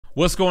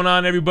What's going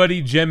on,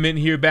 everybody? GemMint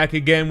here, back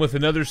again with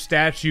another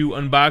statue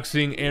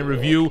unboxing and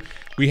review.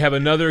 We have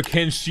another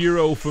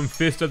Kenshiro from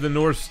Fist of the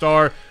North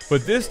Star,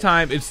 but this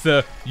time it's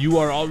the You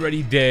Are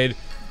Already Dead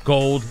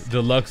Gold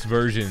Deluxe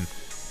version.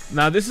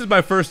 Now, this is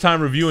my first time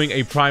reviewing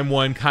a Prime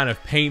 1 kind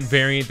of paint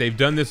variant. They've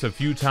done this a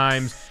few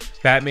times.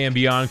 Batman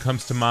Beyond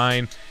comes to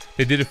mind.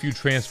 They did a few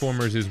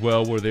Transformers as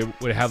well, where they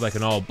would have like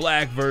an all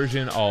black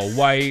version, all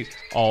white,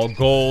 all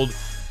gold.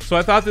 So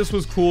I thought this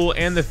was cool,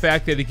 and the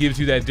fact that it gives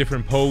you that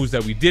different pose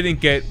that we didn't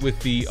get with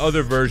the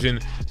other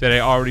version that I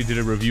already did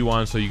a review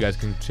on, so you guys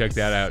can check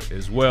that out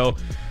as well.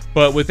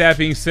 But with that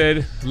being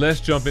said, let's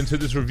jump into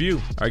this review.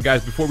 All right,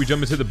 guys, before we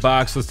jump into the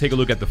box, let's take a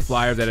look at the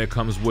flyer that it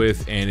comes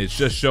with, and it's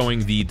just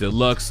showing the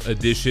Deluxe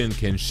Edition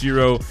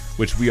Kenshiro,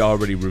 which we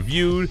already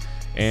reviewed.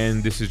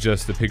 And this is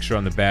just the picture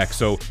on the back.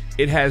 So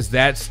it has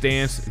that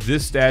stance.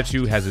 This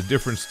statue has a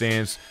different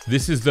stance.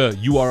 This is the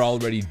You Are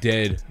Already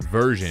Dead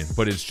version,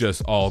 but it's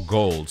just all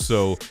gold.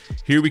 So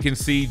here we can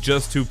see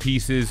just two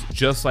pieces,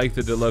 just like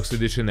the Deluxe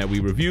Edition that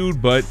we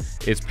reviewed, but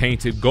it's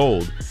painted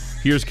gold.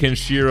 Here's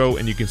Kenshiro,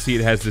 and you can see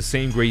it has the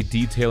same great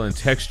detail and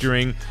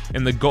texturing,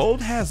 and the gold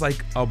has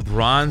like a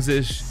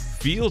bronzish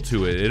feel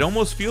to it. It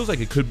almost feels like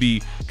it could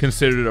be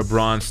considered a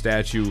bronze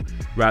statue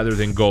rather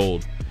than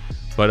gold.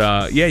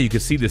 But yeah, you can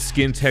see the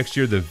skin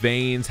texture, the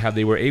veins, how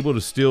they were able to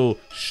still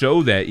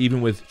show that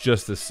even with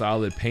just the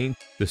solid paint.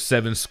 The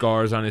 7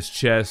 scars on his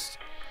chest,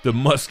 the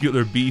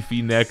muscular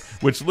beefy neck,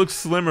 which looks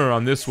slimmer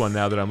on this one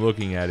now that I'm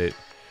looking at it.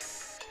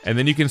 And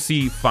then you can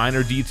see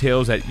finer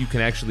details that you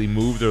can actually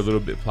move. They're a little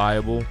bit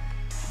pliable.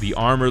 The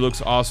armor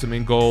looks awesome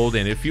in gold,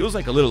 and it feels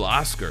like a little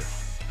Oscar.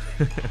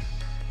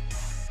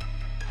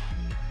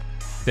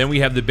 Then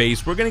we have the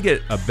base. We're going to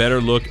get a better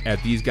look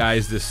at these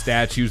guys, the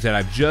statues that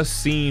I've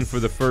just seen for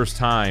the first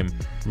time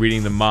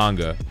reading the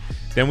manga.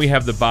 Then we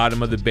have the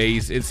bottom of the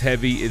base. It's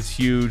heavy, it's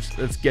huge.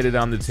 Let's get it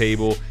on the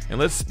table, and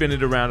let's spin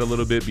it around a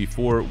little bit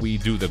before we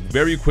do the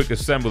very quick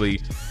assembly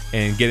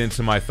and get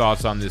into my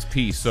thoughts on this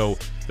piece. So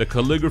the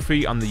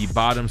calligraphy on the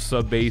bottom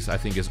sub base I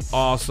think is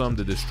awesome.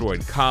 The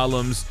destroyed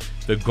columns,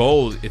 the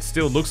gold, it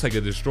still looks like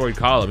a destroyed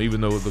column even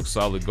though it looks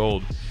solid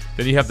gold.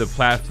 Then you have the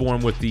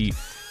platform with the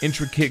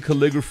intricate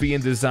calligraphy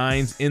and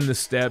designs in the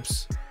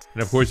steps,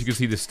 and of course you can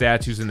see the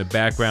statues in the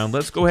background.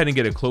 Let's go ahead and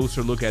get a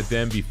closer look at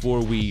them before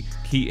we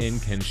key in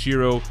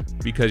Kenshiro,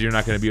 because you're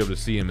not going to be able to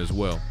see him as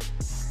well.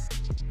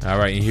 All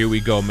right, and here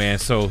we go, man.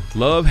 So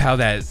love how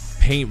that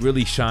paint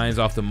really shines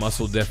off the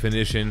muscle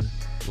definition.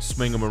 We'll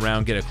swing them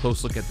around, get a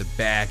close look at the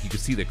back. You can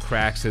see the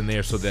cracks in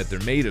there so that they're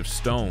made of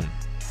stone.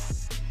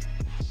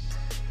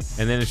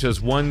 And then it's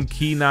just one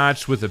key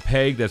notch with a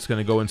peg that's going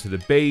to go into the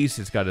base.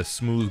 It's got a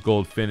smooth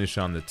gold finish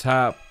on the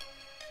top.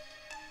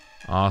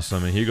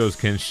 Awesome. And here goes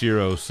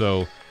Kenshiro.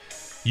 So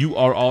You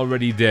Are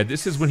Already Dead.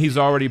 This is when he's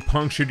already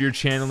punctured your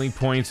channeling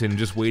points and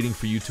just waiting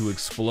for you to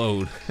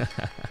explode.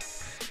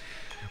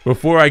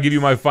 Before I give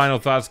you my final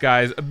thoughts,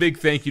 guys, a big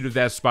thank you to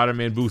That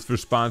Spider-Man Booth for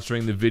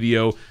sponsoring the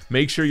video.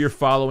 Make sure you're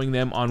following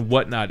them on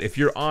Whatnot. If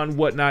you're on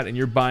Whatnot and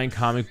you're buying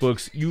comic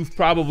books, you've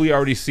probably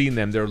already seen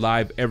them. They're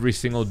live every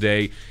single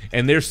day.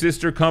 And their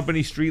sister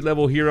company, Street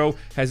Level Hero,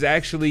 has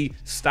actually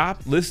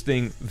stopped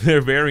listing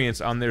their variants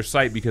on their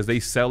site because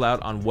they sell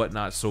out on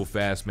Whatnot so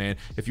fast, man.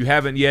 If you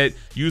haven't yet,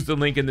 use the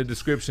link in the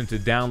description to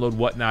download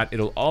Whatnot.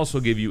 It'll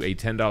also give you a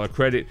 $10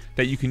 credit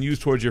that you can use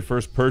towards your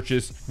first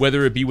purchase,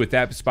 whether it be with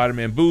That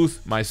Spider-Man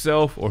Booth, myself,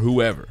 or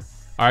whoever.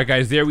 All right,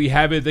 guys, there we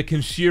have it, the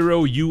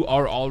Kenshiro You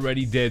Are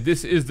Already Dead.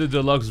 This is the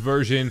deluxe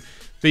version.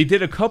 They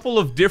did a couple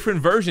of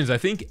different versions, I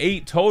think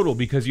 8 total,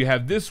 because you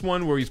have this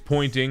one where he's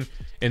pointing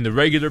in the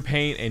regular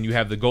paint, and you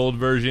have the gold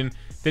version.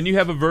 Then you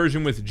have a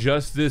version with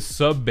just this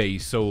sub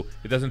base, so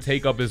it doesn't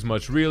take up as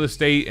much real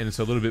estate and it's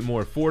a little bit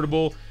more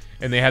affordable.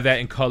 And they have that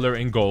in color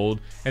and gold.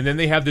 And then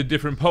they have the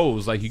different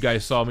pose, like you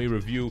guys saw me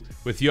review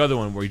with the other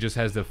one where he just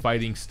has the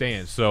fighting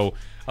stance. So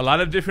a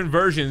lot of different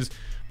versions,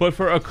 but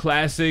for a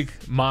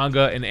classic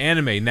manga and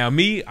anime. Now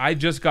me, I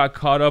just got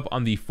caught up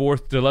on the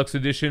 4th Deluxe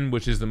Edition,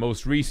 which is the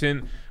most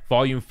recent.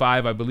 Volume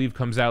 5, I believe,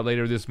 comes out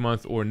later this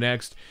month or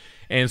next.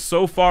 And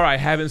so far, I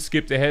haven't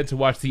skipped ahead to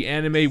watch the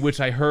anime, which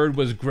I heard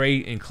was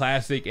great and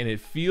classic, and it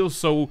feels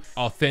so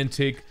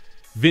authentic,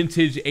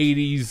 vintage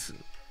 80s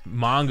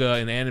manga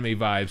and anime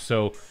vibes.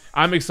 So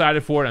I'm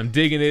excited for it. I'm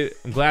digging it.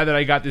 I'm glad that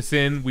I got this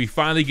in. We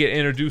finally get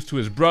introduced to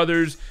his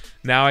brothers.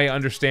 Now I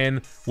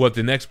understand what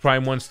the next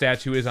Prime 1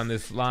 statue is on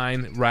this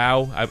line,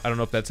 Rao. I don't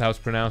know if that's how it's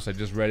pronounced. I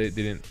just read it,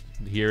 didn't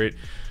hear it.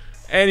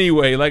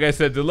 Anyway, like I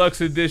said,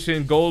 Deluxe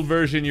Edition, gold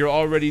version, You're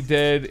Already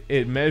Dead.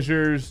 It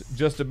measures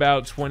just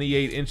about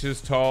 28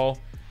 inches tall.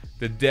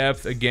 The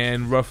depth,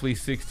 again, roughly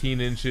 16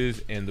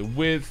 inches. And the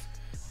width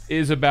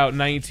is about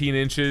 19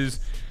 inches.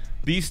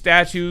 These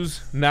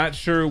statues, not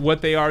sure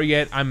what they are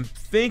yet. I'm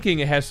thinking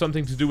it has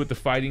something to do with the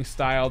fighting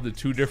style, the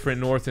 2 different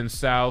north and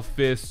south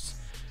fists.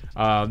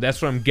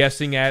 That's what I'm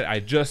guessing at. I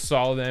just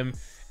saw them,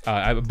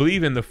 I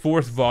believe, in the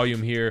 4th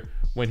volume here,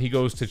 when he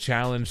goes to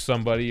challenge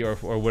somebody or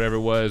whatever it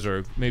was,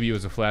 or maybe it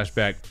was a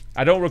flashback.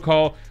 I don't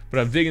recall, but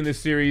I'm digging this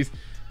series.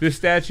 This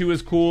statue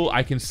is cool.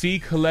 I can see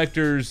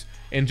collectors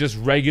and just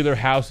regular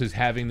houses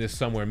having this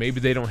somewhere. Maybe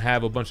they don't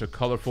have a bunch of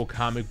colorful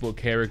comic book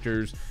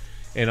characters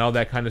and all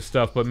that kind of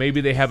stuff, but maybe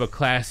they have a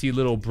classy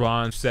little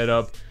bronze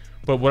setup.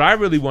 But what I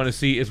really want to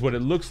see is what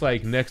it looks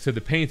like next to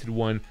the painted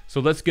one, so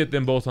let's get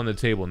them both on the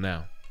table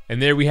now.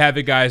 And there we have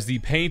it, guys, the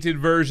painted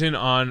version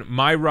on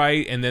my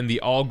right, and then the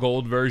all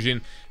gold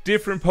version.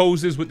 Different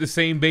poses with the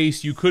same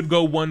base. You could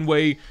go one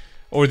way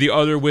or the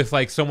other with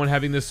like someone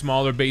having the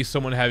smaller base,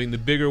 someone having the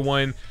bigger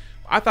one.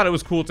 I thought it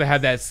was cool to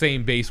have that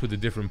same base with a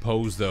different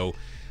pose though.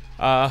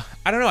 I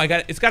don't know,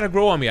 it's got to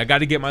grow on me. I got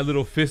to get my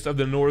little Fist of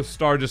the North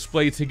Star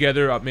display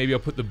together. Maybe I'll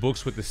put the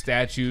books with the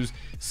statues,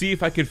 see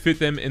if I could fit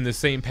them in the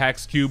same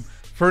PAX cube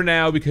for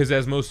now, because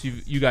as most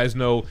of you guys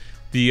know,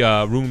 the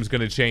room's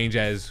going to change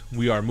as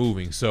we are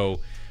moving. So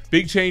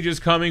big changes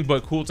coming,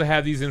 but cool to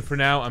have these in for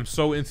now. I'm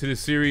so into this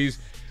series.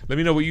 Let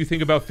me know what you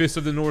think about Fist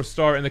of the North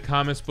Star in the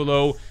comments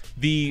below.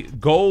 The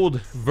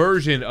gold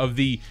version of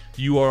the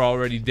You Are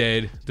Already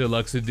Dead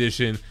Deluxe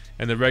Edition,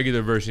 and the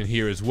regular version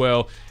here as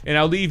well. And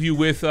I'll leave you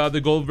with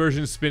the gold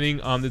version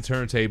spinning on the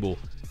turntable.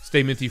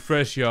 Stay minty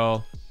fresh,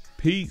 y'all.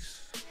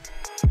 Peace.